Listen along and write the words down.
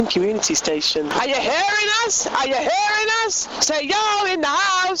Community station. Are you hearing us? Are you hearing us? Say yo in the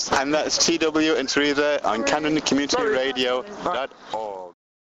house. And that's TW and Teresa on CanonCommunityRadio.org.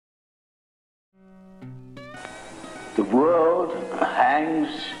 The world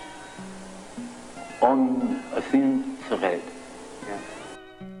hangs on a thin thread.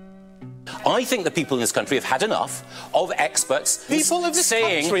 I think the people in this country have had enough of experts. People of this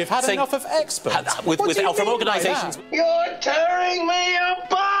country have had enough of experts. From organisations. You're tearing me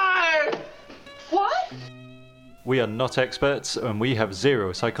apart. What? We are not experts and we have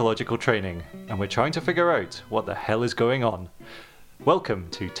zero psychological training, and we're trying to figure out what the hell is going on. Welcome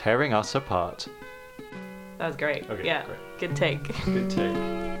to Tearing Us Apart. That was great. Okay, yeah, great. Good take. Good take.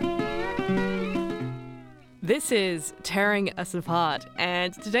 This is Tearing Us Apart,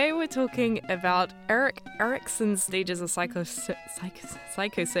 and today we're talking about Erikson's stages of psychosocial.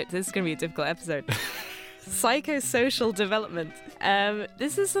 This is going to be a difficult episode. Psychosocial development.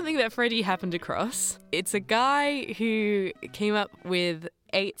 This is something that Freddie happened across. It's a guy who came up with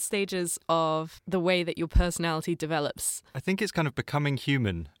 8 stages of the way that your personality develops. I think it's kind of becoming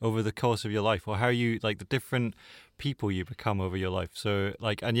human over the course of your life, or how you, like, the different people you become over your life. So,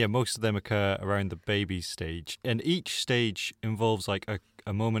 like, and yeah, most of them occur around the baby stage. And each stage involves, like,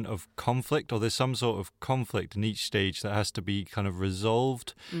 a moment of conflict, or there's some sort of conflict in each stage that has to be kind of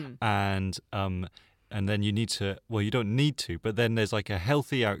resolved. And then you need to, well, you don't need to, but then there's like a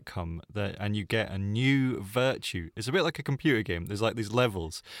healthy outcome and you get a new virtue. It's a bit like a computer game. There's like these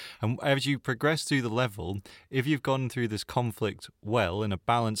levels. And as you progress through the level, if you've gone through this conflict well, in a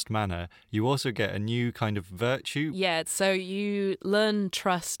balanced manner, you also get a new kind of virtue. Yeah, so you learn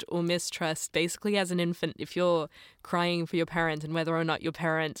trust or mistrust. Basically, as an infant, if you're crying for your parent and whether or not your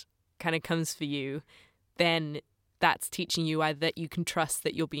parent kind of comes for you, then that's teaching you either that you can trust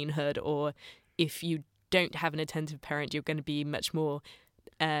that you're being heard, or if you don't have an attentive parent, you're going to be much more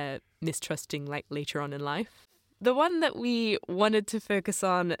mistrusting, like, later on in life. The one that we wanted to focus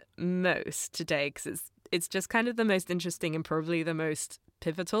on most today, because it's just kind of the most interesting and probably the most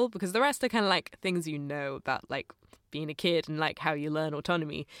pivotal, because the rest are kind of like things you know about, like, being a kid and, like, how you learn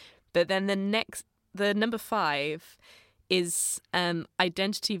autonomy. But then the number 5 is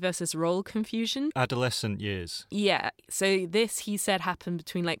identity versus role confusion. Adolescent years. Yeah. So this, he said, happened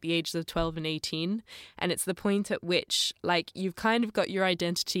between, like, the ages of 12 and 18. And it's the point at which, like, you've kind of got your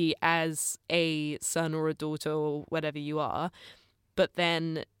identity as a son or a daughter or whatever you are, but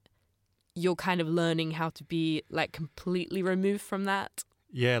then you're kind of learning how to be, like, completely removed from that.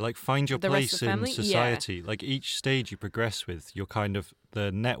 Yeah, like, find your place in society. Yeah. Like, each stage you progress with, you're kind of, the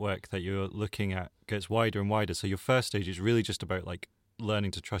network that you're looking at gets wider and wider. So your first stage is really just about, like,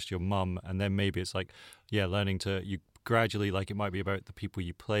 learning to trust your mum, and then maybe it's like, yeah, learning to, you gradually, like, it might be about the people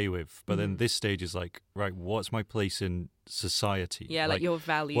you play with, but then this stage is like, right, what's my place in society? Yeah, like your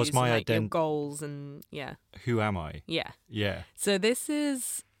values, what's my and, like, your goals, and yeah. Who am I? Yeah. Yeah. So this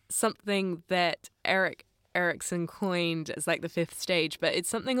is something that Erikson coined as, like, the 5th stage, but it's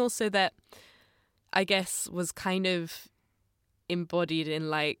something also that I guess was kind of embodied in,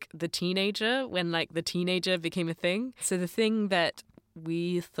 like, the teenager, when, like, the teenager became a thing. So the thing that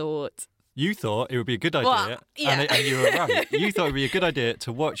we thought... You thought it would be a good idea, well, yeah. and you were right. You thought it would be a good idea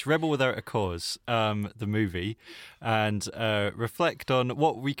to watch Rebel Without a Cause, the movie, and reflect on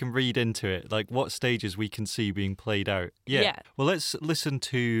what we can read into it, like what stages we can see being played out. Yeah. Well, let's listen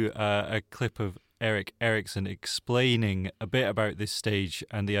to a clip of Erikson explaining a bit about this stage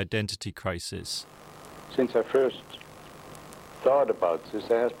and the identity crisis. Since I first thought about this,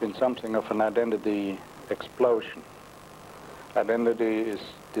 there has been something of an identity explosion. Identity is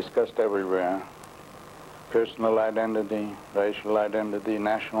discussed everywhere. Personal identity, racial identity,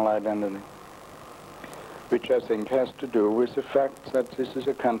 national identity, which I think has to do with the fact that this is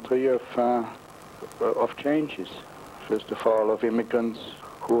a country of changes. First of all, of immigrants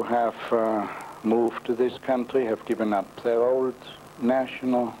who have moved to this country, have given up their old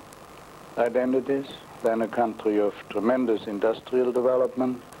national identities, then a country of tremendous industrial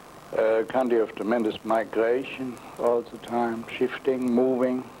development, a country of tremendous migration all the time, shifting,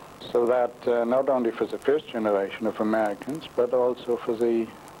 moving, so that not only for the first generation of Americans, but also for the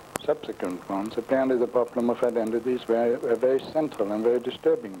subsequent ones, apparently the problem of identity is a very central and very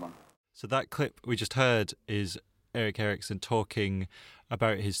disturbing one. So that clip we just heard is Erik Erikson talking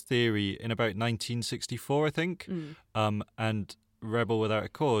about his theory in about 1964, I think. And Rebel Without a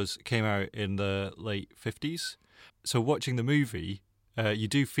Cause came out in the late 50s. So watching the movie, you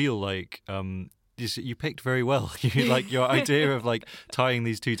do feel like you picked very well. Like your idea of like tying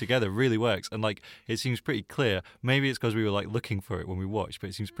these two together really works, and like it seems pretty clear. Maybe it's because we were like looking for it when we watched, but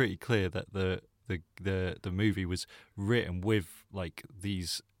it seems pretty clear that the movie was written with like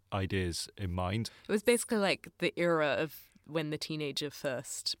these ideas in mind. It was basically like the era of when the teenager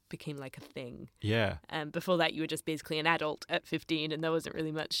first became like a thing. Yeah. And before that, you were just basically an adult at 15, and there wasn't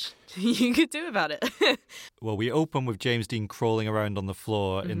really much you could do about it. Well, we open with James Dean crawling around on the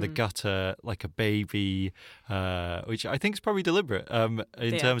floor in the gutter like a baby, which I think is probably deliberate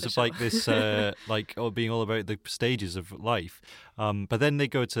in terms of like this, being all about the stages of life. But then they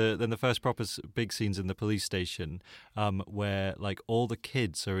go to the first proper big scenes in the police station, where like all the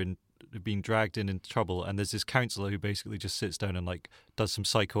kids are being dragged into trouble, and there's this counselor who basically just sits down and like does some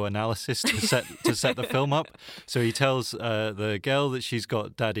psychoanalysis to set the film up. So he tells the girl that she's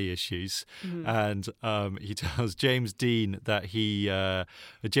got daddy issues, and he tells James Dean that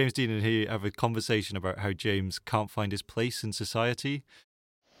James Dean and he have a conversation about how James can't find his place in society.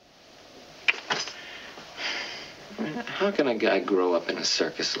 How can a guy grow up in a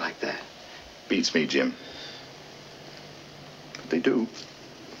circus like that? Beats me, Jim. They do.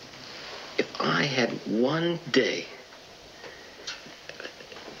 If I had one day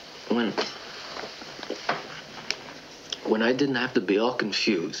when I didn't have to be all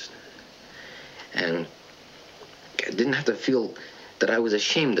confused and I didn't have to feel that I was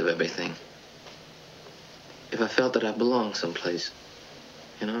ashamed of everything, if I felt that I belonged someplace,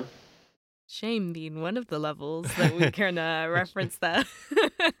 you know? Shame being one of the levels that we can reference there.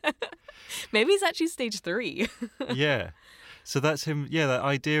 Maybe it's actually stage 3. Yeah. So that's him. Yeah, that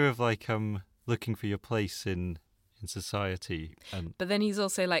idea of like looking for your place in society. But then he's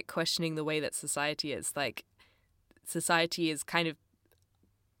also like questioning the way that society is. Like, society is kind of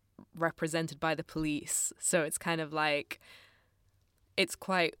represented by the police, so it's kind of like it's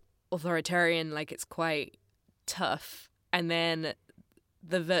quite authoritarian, like it's quite tough. And then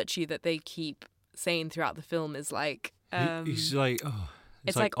the virtue that they keep saying throughout the film is like he's like,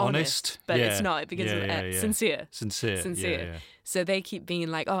 it's like honest, but it's not because of sincere. Yeah. So they keep being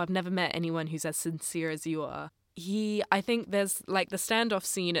like, I've never met anyone who's as sincere as you are. I think there's like the standoff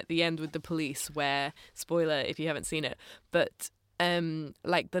scene at the end with the police where, spoiler if you haven't seen it, but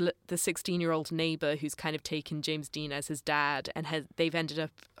like the 16-year-old neighbor who's kind of taken James Dean as his dad, and they've ended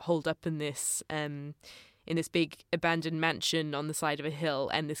up holed up in this big abandoned mansion on the side of a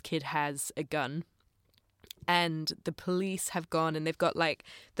hill, and this kid has a gun. And the police have gone, and they've got like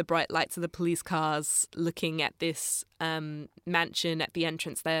the bright lights of the police cars looking at this mansion at the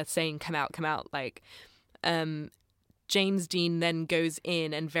entrance there, saying, come out. Like, James Dean then goes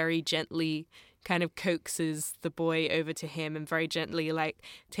in and very gently kind of coaxes the boy over to him, and very gently like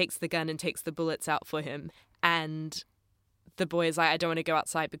takes the gun and takes the bullets out for him. And the boy is like, I don't want to go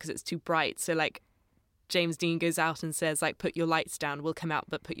outside because it's too bright. So like James Dean goes out and says like, put your lights down. We'll come out,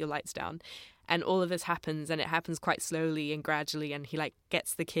 but put your lights down. And all of this happens, and it happens quite slowly and gradually, and he like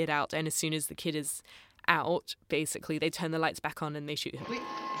gets the kid out, and as soon as the kid is out, basically they turn the lights back on and they shoot him. Turn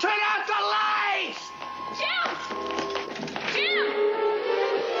out the lights! Jim!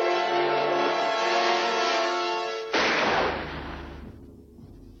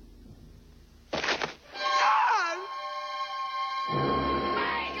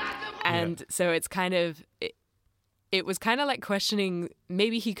 And so it's kind of... It was kind of like questioning,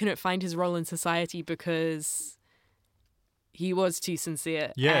 maybe he couldn't find his role in society because he was too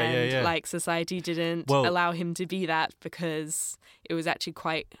sincere. Yeah. Like society didn't allow him to be that because it was actually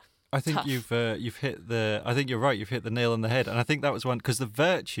quite I think tough. you've hit the. I think you're right. You've hit the nail on the head, and I think that was one because the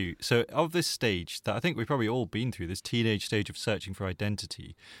virtue. So of this stage that I think we've probably all been through, this teenage stage of searching for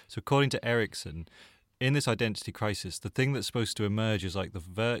identity. So according to Erikson, in this identity crisis, the thing that's supposed to emerge is like the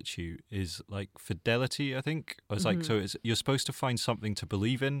virtue is like fidelity, I think. Or it's like, so you're supposed to find something to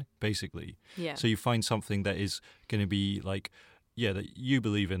believe in, basically. Yeah. So you find something that is going to be like, that you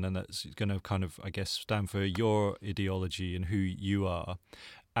believe in, and that's going to kind of, I guess, stand for your ideology and who you are.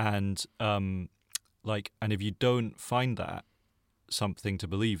 And and if you don't find that something to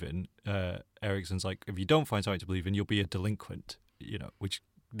believe in, Erikson's like, if you don't find something to believe in, you'll be a delinquent, which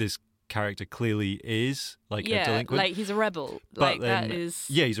this character clearly is, like a delinquent. Like he's a rebel. But then, that is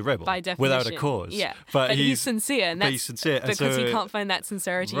he's a rebel by definition, without a cause. Yeah, but he's sincere, and that's he's sincere, because he can't find that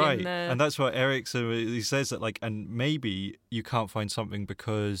sincerity. Right, in the... and that's what Erikson he says that and maybe you can't find something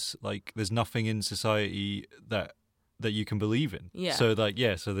because there's nothing in society that you can believe in. Yeah. So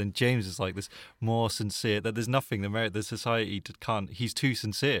so then James is like this more sincere, that there's nothing the society can't. He's too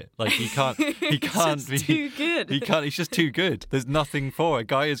sincere. Like he can't be too good. He can't. He's just too good. There's nothing for a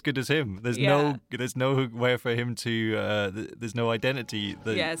guy as good as him. There's nowhere for him to. There's no identity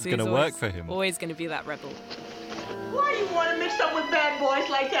that's going to work for him. Always going to be that rebel. Why do you want to mix up with bad boys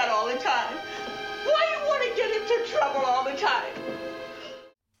like that all the time? Why do you want to get into trouble all the time?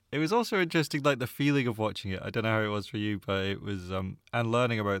 it was also interesting, like the feeling of watching it. I don't know how it was for you, but it was, and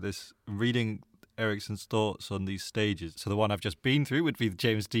learning about this, reading Erikson's thoughts on these stages. So the one I've just been through would be the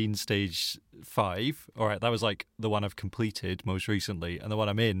James Dean stage 5. All right, that was like the one I've completed most recently, and the one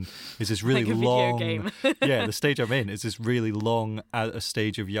I'm in is this really like a long video game. yeah, the stage I'm in is this really long a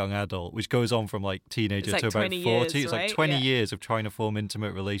stage of young adult, which goes on from like teenager like to about 40. years, it's right? like 20 years of trying to form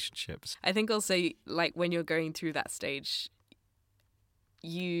intimate relationships. I think also, like, when you're going through that stage,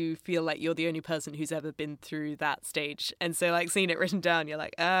 you feel like you're the only person who's ever been through that stage. And so, like, seeing it written down, you're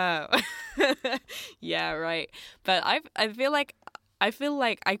like, oh, yeah, right. But I feel like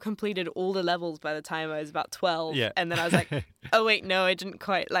I completed all the levels by the time I was about 12. Yeah. And then I was like, oh, wait, no, I didn't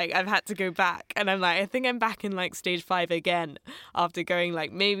quite. Like, I've had to go back. And I'm like, I think I'm back in, like, stage 5 again after going,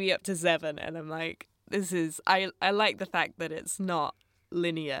 like, maybe up to 7. And I'm like, I like the fact that it's not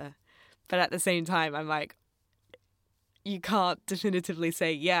linear. But at the same time, I'm like, you can't definitively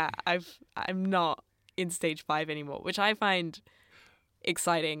say, yeah, I'm not in stage 5 anymore, which I find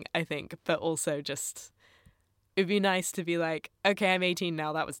exciting, I think, but also just, it'd be nice to be like, okay, I'm 18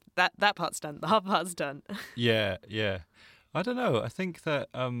 now. That part's done. The hard part's done. Yeah. I don't know. I think that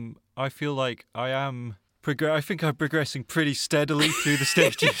I feel like I think I'm progressing pretty steadily through the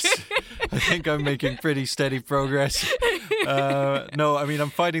stages. I think I'm making pretty steady progress. No, I mean, I'm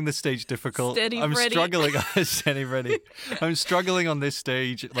finding this stage difficult. I'm struggling. Steady ready. I'm struggling on this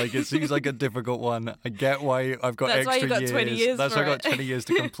stage. Like, it seems like a difficult one. I get why I've got That's extra why you got 20 years. That's why I got it. 20 years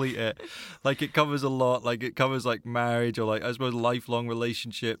to complete it. Like, it covers a lot. Like, it covers like marriage or like, I suppose, lifelong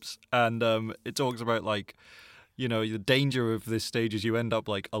relationships. And it talks about like, you know, the danger of this stage is you end up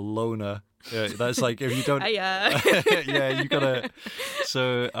like a loner. Yeah, that's like if you don't. Yeah, you gotta.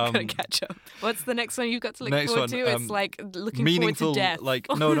 So gotta catch up. What's the next one you've got to look forward to? It's like looking meaningful, forward to death. Like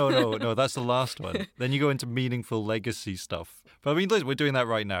no, that's the last one. Then you go into meaningful legacy stuff. But I mean, listen, we're doing that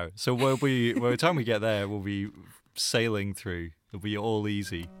right now. So by the time we get there, we'll be sailing through. It'll be all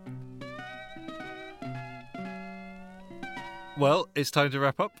easy. Well, it's time to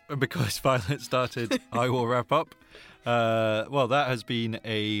wrap up, and because Violet started, I will wrap up. Well, that has been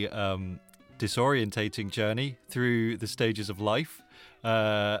a disorientating journey through the stages of life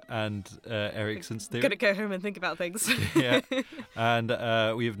and Erikson's theory. Gotta go home and think about things. Yeah, and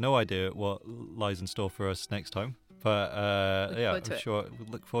we have no idea what lies in store for us next time. But yeah, I'm sure we'll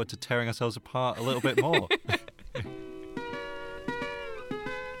look forward to tearing ourselves apart a little bit more.